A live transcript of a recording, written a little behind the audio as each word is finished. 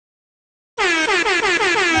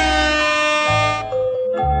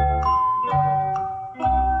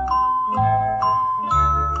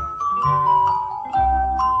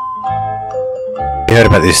You heard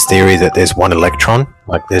about this theory that there's one electron,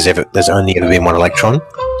 like there's only ever been one electron,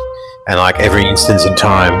 and like every instance in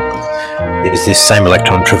time, there's this same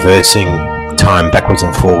electron traversing time backwards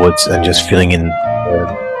and forwards and just filling in the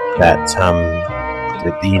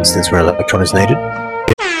instance where an electron is needed.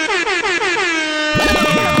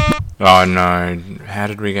 Oh no, how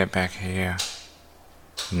did we get back here?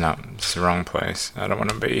 No, it's the wrong place. I don't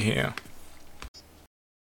want to be here.